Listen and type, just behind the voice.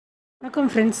வணக்கம்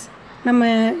ஃப்ரெண்ட்ஸ். நம்ம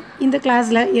இந்த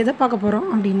கிளாஸில் எதை பார்க்க போகிறோம்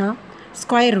அப்படின்னா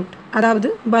ஸ்கொயர் ரூட், அதாவது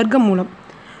வர்க்கமூலம்.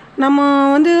 நம்ம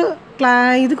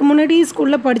இதுக்கு முன்னாடி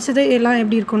ஸ்கூலில் படித்தது எல்லாம்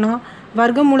எப்படி இருக்குன்னா,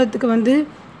 வர்க்கமூலத்துக்கு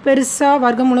பெருசாக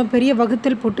வர்க்கமூலம் பெரிய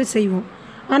வகுத்தல் போட்டு செய்வோம்.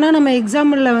 ஆனால் நம்ம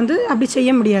எக்ஸாம்பிளில் அப்படி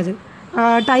செய்ய முடியாது.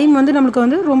 டைம்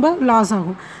நம்மளுக்கு ரொம்ப லாஸ்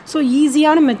ஆகும். ஸோ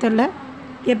ஈஸியான மெத்தடில்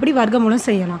எப்படி வர்க்கமூலம்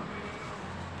செய்யலாம்.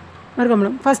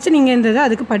 வர்க்கமூலம் ஃபஸ்ட்டு நீங்கள் இந்த இதை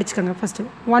அதுக்கு படிச்சுக்கோங்க.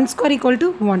 First 1 square equal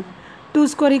to 1, 2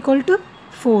 square equal to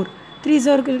 4, 3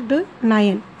 square equal to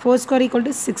 9, 4 square equal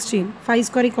to 16, 5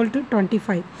 square equal to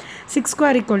 25, 6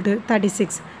 square equal to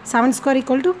 36, 7 square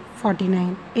equal to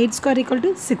 49, 8 square equal to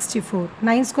 64,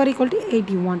 9 square equal to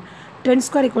 81, 10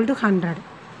 square equal to 100.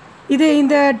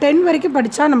 இந்த 10 வரைக்கும்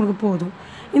படித்தா நமக்கு போதும்.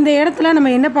 இந்த இடத்துல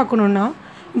நம்ம என்ன பார்க்கணுன்னா,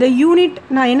 இந்த யூனிட்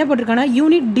நான் என்ன போட்டிருக்கேன்னா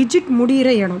யூனிட் டிஜிட் முடிகிற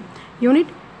இடம்,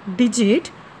 யூனிட் டிஜிட்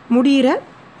முடிகிற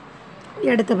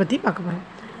இடத்த பற்றி பார்க்க போகிறோம்.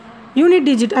 யூனிட்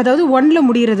டிஜிட் அதாவது 1ல்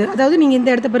முடிகிறது. அதாவது நீங்கள் இந்த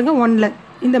இடத்த பாருங்கள், 1ல்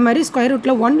இந்த மாதிரி ஸ்கொயர்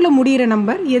ரூட்டில் 1ல் முடிகிற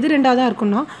நம்பர் எது ரெண்டாவதாக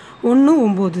இருக்குன்னா 1,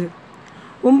 9.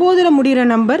 9ல் முடிகிற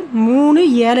நம்பர் 3,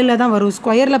 7ல் தான் வரும்.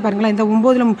 ஸ்கொயரில் பாருங்களேன், இந்த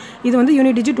 9ல் இது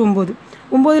யூனிட் டிஜிட் 9.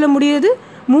 9ல் முடிகிறது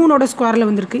 3ஓட ஸ்கொயரில்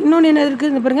வந்திருக்கு. இன்னொன்று என்ன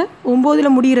இருக்குது இந்த பாருங்கள்,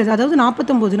 9ல் முடிகிறது அதாவது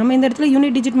 49. நம்ம இந்த இடத்துல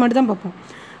யூனிட் டிஜிட் மட்டும் தான் பார்ப்போம்.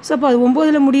 ஸோ அப்போ அது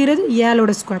 9ல் முடிகிறது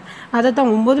 7ஓட ஸ்கொயர். அதை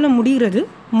தான் 9ல் முடிகிறது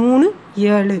 3,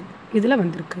 7 இதில்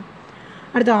வந்திருக்கு.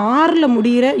 அடுத்து 6ல்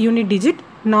முடிகிற unit digit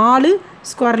 4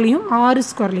 ஸ்கொயர்லேயும் 6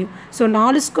 ஸ்கொயர்லேயும். So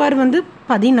 4 square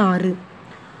 16,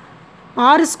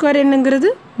 6 square என்னங்கிறது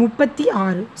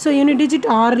 36. ஸோ யூனிட் டிஜிட்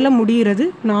 6ல் முடிகிறது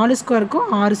 4 ஸ்கொயருக்கும்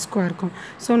 6 ஸ்கொயருக்கும்.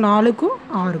 ஸோ 4க்கும்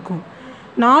 6க்கும்.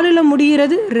 4ல்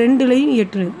முடிகிறது 2லையும்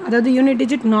 8, அதாவது unit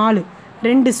digit 4,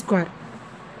 2 square.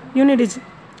 Unit digit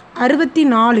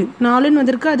 64, 4ன்னு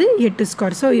வந்திருக்கு, அது 8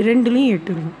 ஸ்கொயர். ஸோ 2லையும்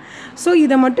 8லையும். ஸோ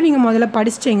இதை மட்டும் நீங்கள் முதல்ல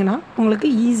படிச்சிட்டிங்கன்னா உங்களுக்கு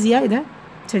ஈஸியாக இதை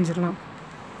செஞ்சிடலாம்.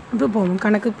 இப்போ போகும்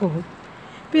கணக்கு போகும்.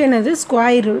 இப்போ என்னது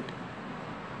ஸ்கொயர் ரூட்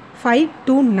 5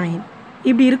 to 9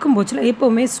 இப்படி இருக்கும் போச்சில்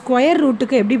எப்போவுமே ஸ்கொயர்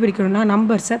ரூட்டுக்கு எப்படி பிரிக்கணும்னா,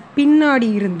 நம்பர்ஸை பின்னாடி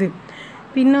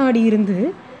இருந்து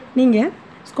நீங்கள்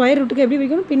ஸ்கொயர் ரூட்டுக்கு எப்படி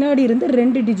பிரிக்கணும், பின்னாடி இருந்து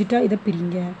 2 டிஜிட்டாக இதை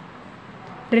பிரிங்க.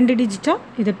 2 டிஜிட்டாக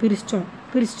இதை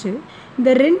பிரிச்சுட்டு இந்த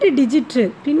 2 டிஜிட்டு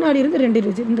பின்னாடி இருந்து 2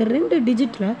 டிஜிட், இந்த 2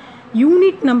 டிஜிட்டில்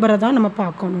யூனிட் நம்பரை தான் நம்ம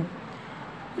பார்க்கணும்.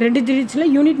 2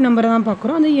 டிஜிட்ஸில் யூனிட் நம்பரை தான்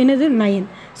பார்க்குறோம். அது என்னது 9.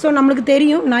 ஸோ நம்மளுக்கு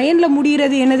தெரியும் 9ல்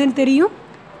முடிகிறது என்னதுன்னு தெரியும்,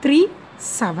 3,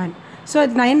 7. ஸோ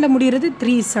 9ல் முடிகிறது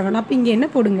 3, 7. அப்போ இங்கே என்ன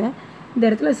போடுங்க இந்த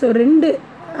இடத்துல. ஸோ 2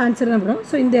 ஆன்சர் தான் போடுறோம்.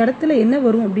 ஸோ இந்த இடத்துல என்ன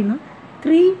வரும் அப்படின்னா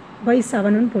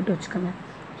 3/7ன்னு போட்டு வச்சுக்கோங்க.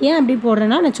 ஏன் அப்படி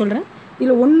போடுறேன்னா நான் சொல்கிறேன்,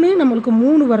 இதில் ஒன்று நம்மளுக்கு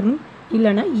 3 வரணும்,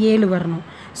 இல்லைன்னா 7 வரணும்.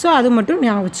 ஸோ அது மட்டும்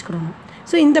ஞாபகம் வச்சுக்கணும்.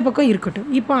 ஸோ இந்த பக்கம் இருக்கட்டும்.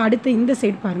 இப்போ அடுத்து இந்த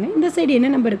சைடு பாருங்கள். இந்த சைடு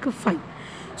என்ன நம்பர் இருக்குது, 5.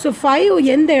 ஸோ 5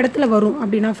 எந்த இடத்துல வரும்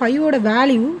அப்படின்னா 5ஓட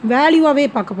வேல்யூவாகவே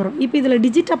பார்க்க போகிறோம். இப்போ இதில்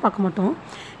டிஜிட்டாக பார்க்க மாட்டோம்.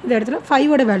 இந்த இடத்துல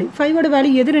 5ஓட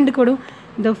வேல்யூ எது ரெண்டுக்கு வரும்,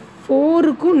 இந்த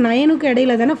 4க்கும் 9க்கும்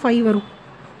இடையில தானே 5 வரும்.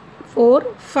 4,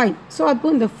 5. ஸோ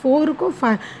அப்போது இந்த 4க்கும்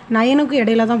 9க்கும்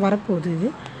இடையில தான் வரப்போகுது.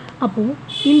 அப்போது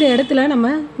இந்த இடத்துல நம்ம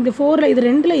இந்த 4ல் இது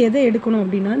 2ல் எதை எடுக்கணும்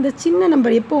அப்படின்னா, இந்த சின்ன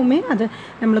நம்பர் எப்போவுமே அதை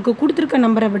நம்மளுக்கு கொடுத்துருக்க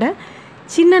நம்பரை விட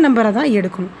சின்ன நம்பரை தான்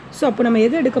எடுக்கணும். ஸோ அப்போ நம்ம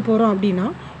எதை எடுக்க போகிறோம் அப்படின்னா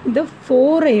இந்த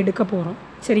 4ஐ எடுக்க போகிறோம்.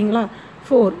 சரிங்களா.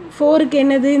 4க்கு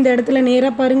என்னது இந்த இடத்துல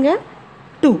நேராக பாருங்கள்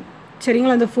 2.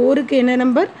 சரிங்களா. அந்த 4க்கு என்ன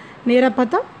நம்பர் நேராக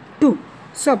பார்த்தா 2.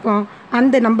 ஸோ அப்போ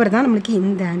அந்த நம்பர் தான் நம்மளுக்கு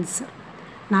இந்த ஆன்சர்.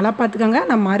 நல்லா பார்த்துக்கோங்க.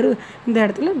 நான் இந்த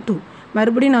இடத்துல 2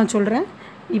 மறுபடியும் நான் சொல்கிறேன்.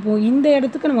 இப்போது இந்த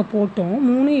இடத்துக்கு நம்ம போட்டோம்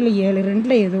 3 இல்லை 7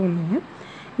 2ல் ஏதோ ஒன்று.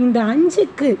 இந்த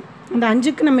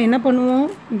 5க்கு நம்ம என்ன பண்ணுவோம்,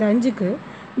 இந்த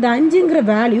 5ங்கிற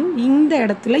வேல்யூ இந்த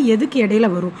இடத்துல எதுக்கு இடையில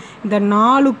வரும், இந்த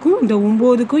 4க்கும் இந்த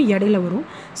 9க்கும் இடையில வரும்.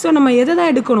 ஸோ நம்ம எதை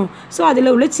தான் எடுக்கணும், ஸோ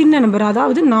அதில் உள்ள சின்ன நம்பர்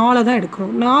அதாவது 4 தான்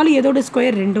எடுக்கிறோம். 4 எதோட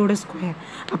ஸ்கொயர், 2ஓட ஸ்கொயர்.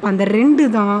 அப்போ அந்த 2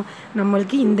 தான்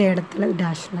நம்மளுக்கு இந்த இடத்துல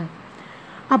டேஷில்.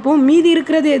 அப்போது மீதி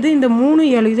இருக்கிறது எது, இந்த 3,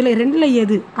 7 இதில் 2ல்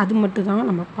எது, அது மட்டும் தான்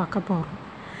நம்ம பார்க்க போகிறோம்.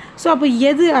 ஸோ அப்போ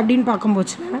எது அப்படின்னு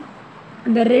பார்க்கும்போச்சுல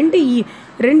அந்த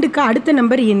 2க்கு அடுத்த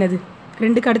நம்பர் என்னது,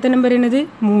 2க்கு அடுத்த நம்பர் என்னது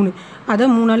 3. அதை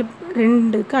 3ஆல்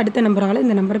 2க்கு அடுத்த நம்பரால்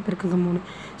இந்த நம்பரை பெருக்குங்க 3.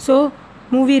 ஸோ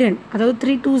மூவிரன் அதாவது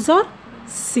 3 2s are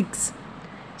 6.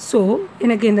 ஸோ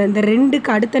எனக்கு இந்த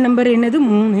 2க்கு அடுத்த நம்பர் என்னது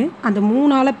 3. அந்த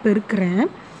 3ஆல் பெருக்கிறேன்.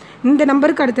 இந்த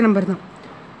நம்பருக்கு அடுத்த நம்பர் தான்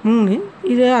 3.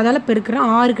 இது அதால் பெருக்கிறேன்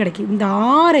 6 கிடைக்கும். இந்த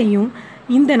 6ஐயும்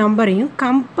இந்த நம்பரையும்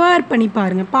கம்பேர் பண்ணி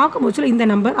பாருங்கள். பார்க்கும்போது இந்த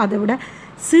நம்பர் அதை விட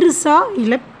சிறுசா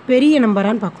இல்லை பெரிய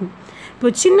நம்பரான்னு பார்க்கணும். இப்போ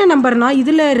சின்ன நம்பர்னால்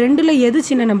இதில் 2ல் எது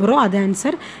சின்ன நம்பரோ அது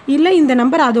ஆன்சர். இல்லை இந்த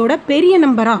நம்பர் அதோட பெரிய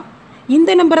நம்பரா,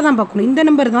 இந்த நம்பரை தான் பார்க்கணும். இந்த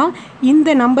நம்பர் தான் இந்த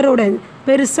நம்பரோட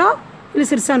பெருசா இல்லை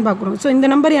சிறுசான்னு பார்க்குறோம். ஸோ இந்த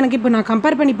நம்பர் எனக்கு இப்போ நான்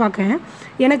கம்பேர் பண்ணி பார்க்கேன்.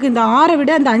 எனக்கு இந்த 6ஐ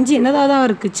விட அந்த 5 என்னதாக தான்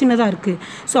இருக்குது, சின்னதாக இருக்குது.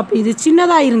 ஸோ அப்போ இது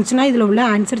சின்னதாக இருந்துச்சுன்னா இதில் உள்ள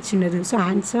ஆன்சர் சின்னது. So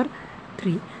answer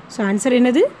 3. ஸோ ஆன்சர்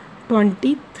என்னது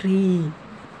 23.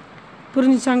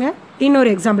 புரிஞ்சுச்சாங்க? இன்னொரு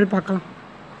எக்ஸாம்பிள் பார்க்கலாம்.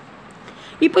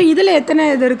 இப்போ இதில் எத்தனை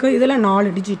இது இருக்குது? இதில் 4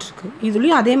 டிஜிட் இருக்குது.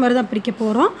 இதுலேயும் அதே மாதிரி தான் பிரிக்க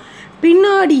போகிறோம்.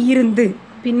 பின்னாடி இருந்து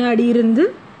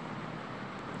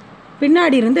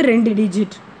 2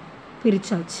 டிஜிட்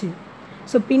பிரித்தாச்சு.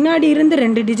 ஸோ பின்னாடி இருந்து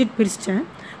 2 டிஜிட் பிரிச்சிட்டேன்.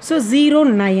 ஸோ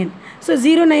 09. ஸோ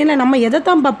 09ல் நம்ம எதை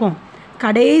தான் பார்ப்போம்?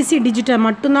 கடைசி டிஜிட்டை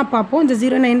மட்டும்தான் பார்ப்போம். இந்த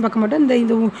 09 பார்க்க மாட்டோம்.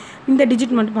 இந்த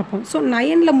டிஜிட் மட்டும் பார்ப்போம். ஸோ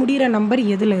 9ல் முடிகிற நம்பர்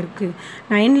எதில் இருக்குது?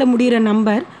 9ல் முடிகிற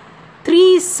நம்பர்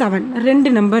 37. 2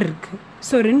 நம்பர் இருக்குது.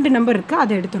 ஸோ 2 நம்பர் இருக்குது,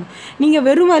 அதை எடுத்துடணும். நீங்கள்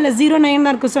வெறும் அதில் 09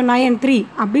 தான் இருக்குது. ஸோ 93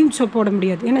 அப்படின்னு போட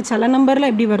முடியாது. ஏன்னா சில நம்பரில்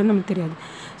எப்படி வரும்னு நமக்கு தெரியாது.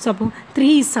 ஸோ அப்போ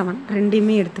 37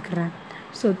 ரெண்டையுமே எடுத்துக்கிறேன்.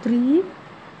 ஸோ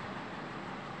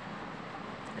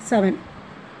 37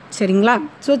 சரிங்களா?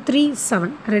 ஸோ 37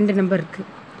 2 நம்பர் இருக்குது.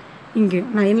 இங்கே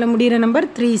 9ல் முடிகிற நம்பர்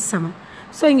 37.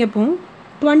 ஸோ இங்கே இப்போ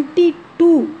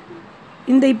 22.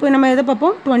 இப்போ நம்ம எதை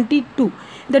பார்ப்போம்? 22.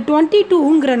 இந்த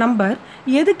 22ங்கிற நம்பர்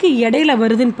எதுக்கு இடையில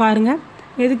வருதுன்னு பாருங்கள்.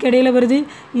 எதுக்கு இடையில வருது?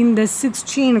 இந்த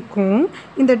 16க்கும்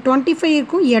இந்த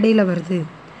 25க்கும் இடையில வருது.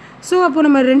 ஸோ அப்போ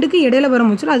நம்ம 2க்கு இடையில வர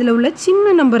முடிச்சல அதில் உள்ள சின்ன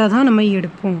நம்பரை தான் நம்ம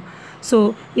எடுப்போம். ஸோ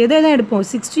எதை தான் எடுப்போம்?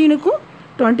 16க்கும்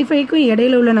 25க்கும்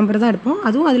இடையில உள்ள நம்பர் தான் எடுப்போம்.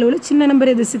 அதுவும் அதில் உள்ள சின்ன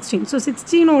நம்பர் எது? 16. ஸோ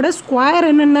 16ஓட ஸ்கொயர்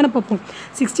என்னன்னு தானே பார்ப்போம்.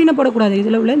 16 போடக்கூடாது.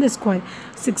 இதில் உள்ள இந்த ஸ்கொயர்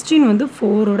 16 வந்து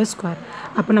 4ஓட ஸ்கொயர்.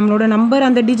 அப்போ நம்மளோட நம்பர்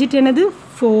அந்த டிஜிட் என்னது?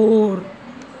 4.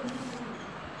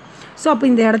 ஸோ அப்போ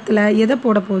இந்த இடத்துல எதை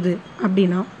போட போகுது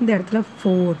அப்படின்னா இந்த இடத்துல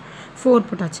 4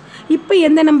 போட்டாச்சு. இப்போ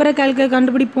எந்த நம்பரை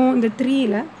கண்டுபிடிப்போம்? இந்த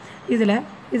 3ல்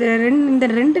இந்த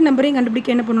 2 நம்பரையும் கண்டுபிடிக்க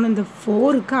என்ன பண்ணணும்? இந்த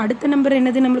 4க்கு அடுத்த நம்பர்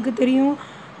என்னது நம்மளுக்கு தெரியும்?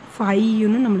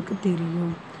 5ன்னு நம்மளுக்கு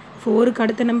தெரியும். 4க்கு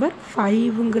அடுத்த நம்பர்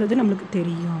 5ங்கிறது நம்மளுக்கு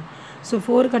தெரியும். ஸோ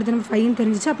 4க்கு அடுத்த நம்பர் 5ன்னு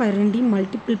தெரிஞ்சிச்சு. அப்போ 2ஐயும்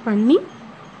மல்டிபிள் பண்ணி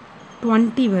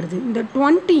 20 வருது. இந்த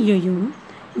 20ஐயும்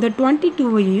இந்த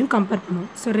 22ஐயும் கம்பேர்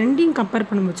பண்ணுவோம். ஸோ 2ஐயும் கம்பேர்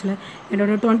பண்ண முடியல.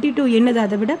 என்னோட 22 என்னது?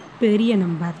 அதை விட பெரிய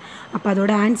நம்பர். அப்போ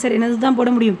அதோட ஆன்சர் என்னது தான் போட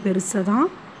முடியும்? பெருசாக தான்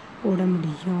போட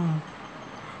முடியும்.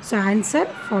 So answer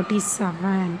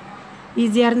 47.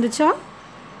 ஈஸியாக இருந்துச்சா?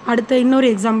 அடுத்த இன்னொரு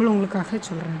எக்ஸாம்பிள் உங்களுக்காக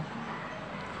சொல்கிறேன்.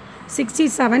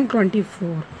 67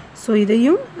 24. ஸோ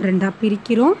இதையும் 2ஆக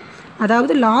பிரிக்கிறோம்.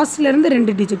 அதாவது லாஸ்ட்லேருந்து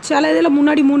 2 டிஜிட். சில இதில்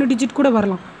முன்னாடி 3 டிஜிட் கூட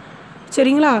வரலாம்.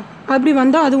 சரிங்களா? அப்படி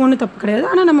வந்தால் அது ஒன்றும் தப்பு கிடையாது.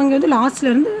 ஆனால் நம்ம இங்கே வந்து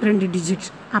லாஸ்ட்லேருந்து 2 டிஜிட்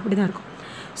அப்படி தான் இருக்கும்.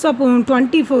 ஸோ அப்போ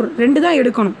 24 2 தான்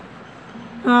எடுக்கணும்.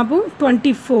 அப்போ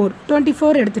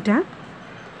 24 எடுத்துட்டேன்.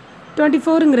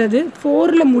 24ங்கிறது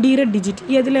 4ல் முடிகிற டிஜிட்.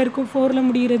 எதில் இருக்கும்? 4ல்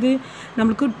முடிகிறது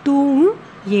நம்மளுக்கு 2ம்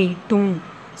 8ம்.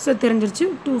 ஸோ தெரிஞ்சிருச்சு.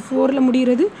 4ல்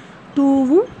முடிகிறது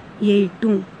 2ம்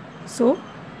 8ம். ஸோ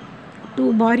 2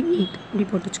 பார் 8 இப்படி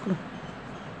போட்டு வச்சுக்கணும்.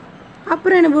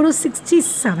 அப்புறம் என்ன வரும்?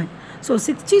 67. ஸோ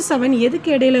 67 எதுக்கு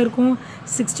இடையில இருக்கும்?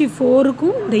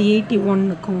 64க்கும் இந்த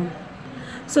 81க்கும்.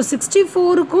 ஸோ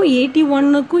 64க்கும்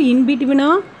 81க்கும்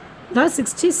இன்பிட்வீனாக தான்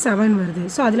 67 வருது.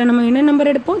 ஸோ அதில் நம்ம என்ன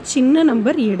நம்பர் எடுப்போம்? சின்ன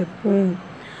நம்பர் எடுப்போம்.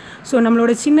 ஸோ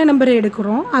நம்மளோட சின்ன நம்பரை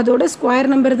எடுக்கிறோம். அதோட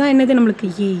ஸ்கொயர் நம்பர் தான் என்னது? நம்மளுக்கு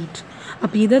 8.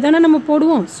 அப்போ இதை தானே நம்ம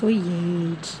போடுவோம். ஸோ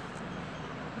 8.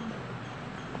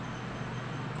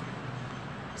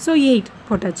 ஸோ 8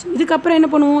 போட்டாச்சு. இதுக்கப்புறம் என்ன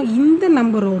பண்ணுவோம்? இந்த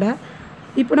நம்பரோட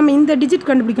இப்போ நம்ம இந்த டிஜிட்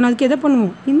கண்டுபிடிக்கணும். அதுக்கு எதை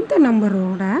பண்ணுவோம்? இந்த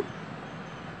நம்பரோட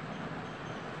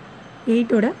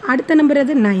 8ஓட அடுத்த நம்பர்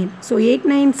அது 9. ஸோ 8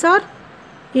 9s ஆர்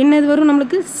என்னது வரும்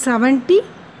நம்மளுக்கு?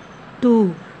 72.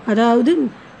 அதாவது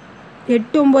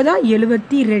 8 9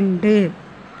 72.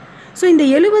 ஸோ இந்த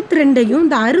 72ஐயும்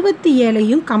இந்த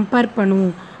 67ஐயும் கம்பேர்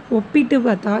பண்ணுவோம். ஒப்பிட்டு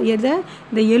பார்த்தா எதை?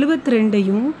 இந்த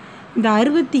 72ஐயும் இந்த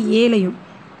 67ஐயும்.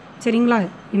 சரிங்களா?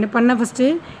 என்ன பண்ண? ஃபஸ்ட்டு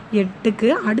 8க்கு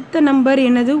அடுத்த நம்பர்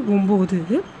என்னது?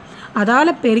 9.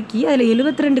 அதால் பெருக்கி அதில்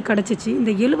 72 கிடச்சிச்சு.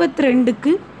 இந்த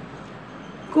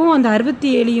 72க்கும் அந்த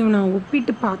 67ஐயும் நான்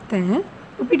ஒப்பிட்டு பார்த்தேன்.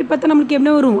 ஒப்பிட்டு பார்த்தா நம்மளுக்கு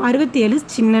என்ன வரும்? 67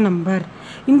 சின்ன நம்பர்.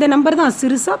 இந்த நம்பர் தான்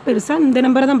சிறுசா பெருசா இந்த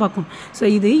நம்பரை தான் பார்க்கணும். ஸோ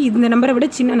இந்த நம்பரை விட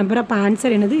சின்ன நம்பர். அப்போ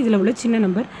ஆன்சர் என்னது? இதில் உள்ள சின்ன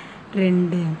நம்பர்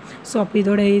 2. ஸோ அப்போ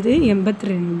இதோட இது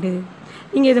 82.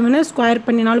 நீங்கள் இதை வேணால் ஸ்கொயர்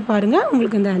பண்ணினாலும் பாருங்கள்,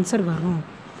 உங்களுக்கு இந்த ஆன்சர் வரும்.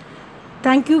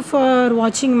 தேங்க்யூ ஃபார்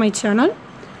வாட்சிங் மை சேனல்.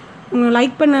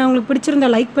 உங்களுக்கு பிடிச்சிருந்தா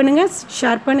லைக் பண்ணுங்கள்,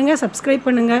 ஷேர் பண்ணுங்கள், சப்ஸ்கிரைப்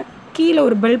பண்ணுங்கள். கீழே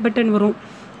ஒரு பெல் பட்டன் வரும்,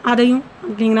 அதையும்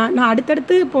அப்படிங்கன்னா நான்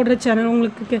அடுத்தடுத்து போடுற சேனல்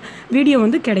உங்களுக்கு வீடியோ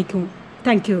வந்து கிடைக்கும்.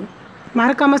 தேங்க்யூ.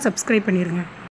 மறக்காமல் சப்ஸ்கிரைப் பண்ணிடுங்க.